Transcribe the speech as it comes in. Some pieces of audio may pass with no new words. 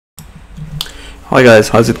Hi guys,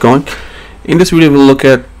 how's it going? In this video we'll look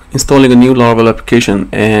at installing a new Laravel application,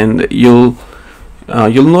 and you'll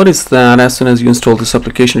notice that as soon as you install this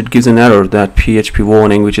application it gives an error, that PHP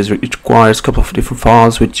warning, which it requires a couple of different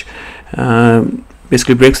files, which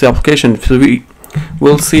basically breaks the application. So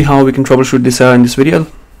we'll see how we can troubleshoot this error in this video.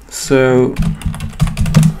 So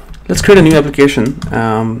let's create a new application.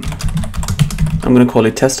 I'm going to call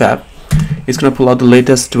it test app. It's going to pull out the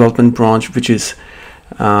latest development branch, which is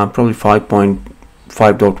probably 5.5.1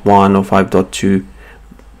 or 5.2,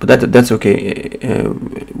 but that's okay.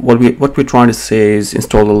 What we're trying to say is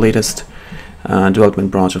install the latest development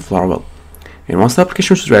branch of Laravel, and once the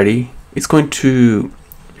application is ready, it's going to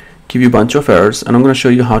give you a bunch of errors, and I'm going to show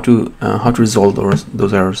you how to resolve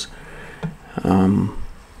those errors.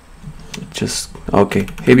 Okay,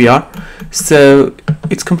 here we are. So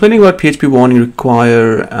it's complaining about PHP warning,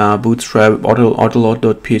 require bootstrap,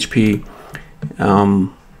 autoload.php,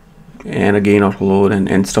 and again autoload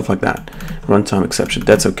and stuff like that, runtime exception.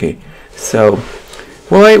 That's okay. So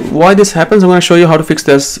why this happens, I'm going to show you how to fix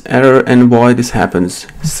this error and why this happens.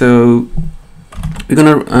 So we're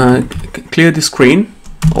going to clear the screen,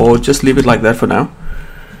 or just leave it like that for now.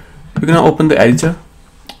 We're going to open the editor.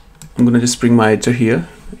 I'm going to just bring my editor here,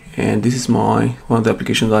 and this is one of the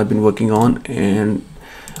applications I've been working on, and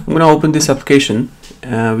I'm going to open this application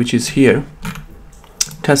which is here,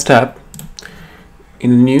 test app,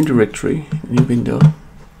 in a new directory, new window.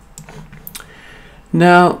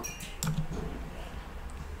 Now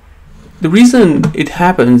the reason it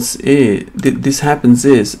happens is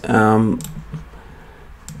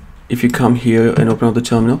if you come here and open up the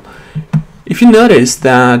terminal, if you notice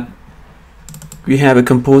that we have a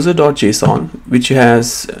composer.json which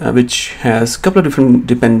has a couple of different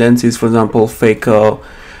dependencies, for example faker,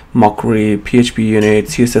 mockery, PHP unit,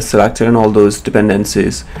 CSS selector, and all those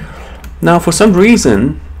dependencies. Now for some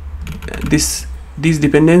reason these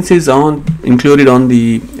dependencies aren't included on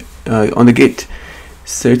the Git.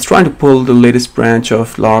 So it's trying to pull the latest branch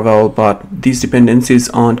of Laravel, but these dependencies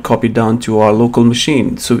aren't copied down to our local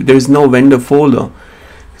machine, so there is no vendor folder.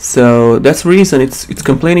 So that's the reason it's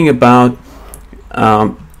complaining about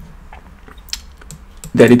that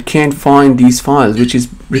it can't find these files, which is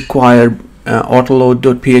required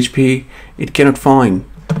autoload.php. It cannot find.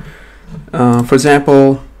 For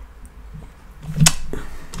example,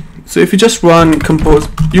 so if you just run compose,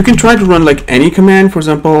 you can try to run like any command. For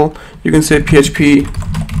example, you can say php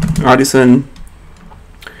artisan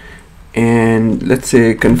and let's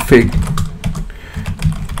say config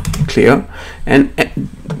clear, and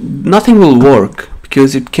nothing will work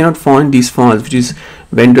because it cannot find these files, which is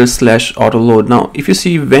vendor/autoload. Now if you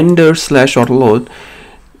see vendor/autoload,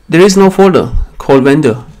 there is no folder called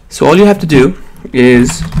vendor. So all you have to do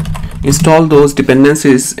is install those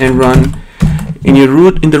dependencies and run in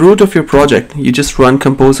the root of your project. You just run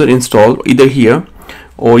composer install either here,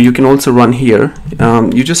 or you can also run here.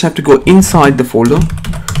 You just have to go inside the folder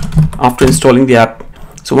after installing the app.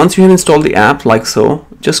 So once you have installed the app like so,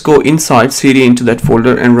 just go inside cd into that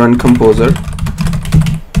folder and run composer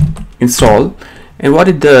install, and what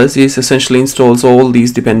it does is essentially installs all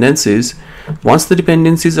these dependencies. Once the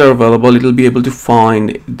dependencies are available, it will be able to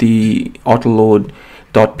find the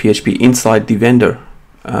autoload.php inside the vendor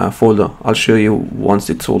folder. I'll show you once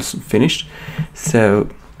it's all finished, so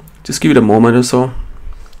just give it a moment or so.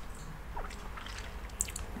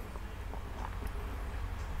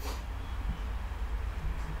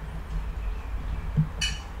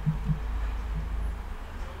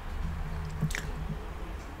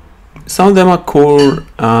 Some of them are core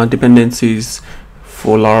dependencies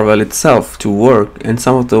for Laravel itself to work, and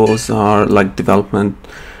some of those are like development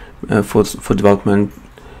for development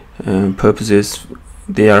purposes.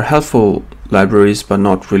 They are helpful libraries, but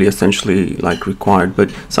not really essentially like required.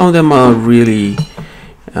 But some of them are really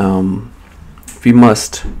we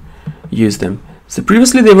must use them. So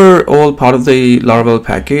previously they were all part of the Laravel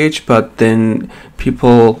package, but then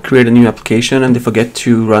people create a new application and they forget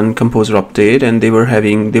to run composer update, and they were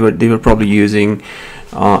probably using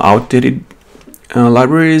outdated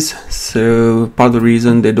libraries. So part of the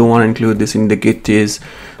reason they don't want to include this in the Git is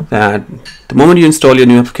that the moment you install your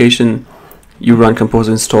new application, you run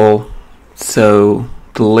composer install, so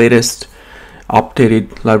the latest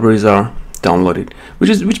updated libraries are downloaded,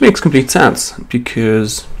 which makes complete sense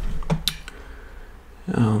because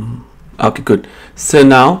okay, good. So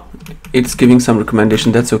now it's giving some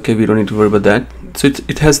recommendation. That's okay, we don't need to worry about that. So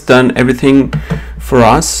it has done everything for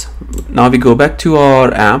us. Now we go back to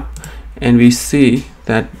our app and we see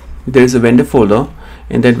that there is a vendor folder.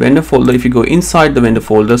 In that vendor folder, if you go inside the vendor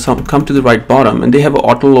folder, come to the right bottom, and they have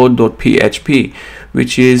autoload.php,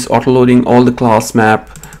 which is autoloading all the class map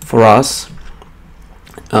for us.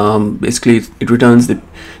 basically it returns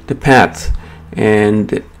the path,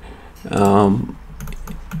 and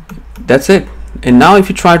that's it. And now if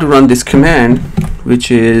you try to run this command, which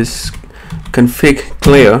is config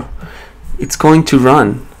clear, it's going to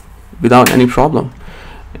run without any problem.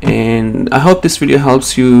 And I hope this video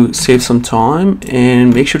helps you save some time,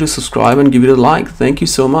 and make sure to subscribe and give it a like. Thank you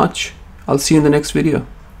so much. I'll see you in the next video.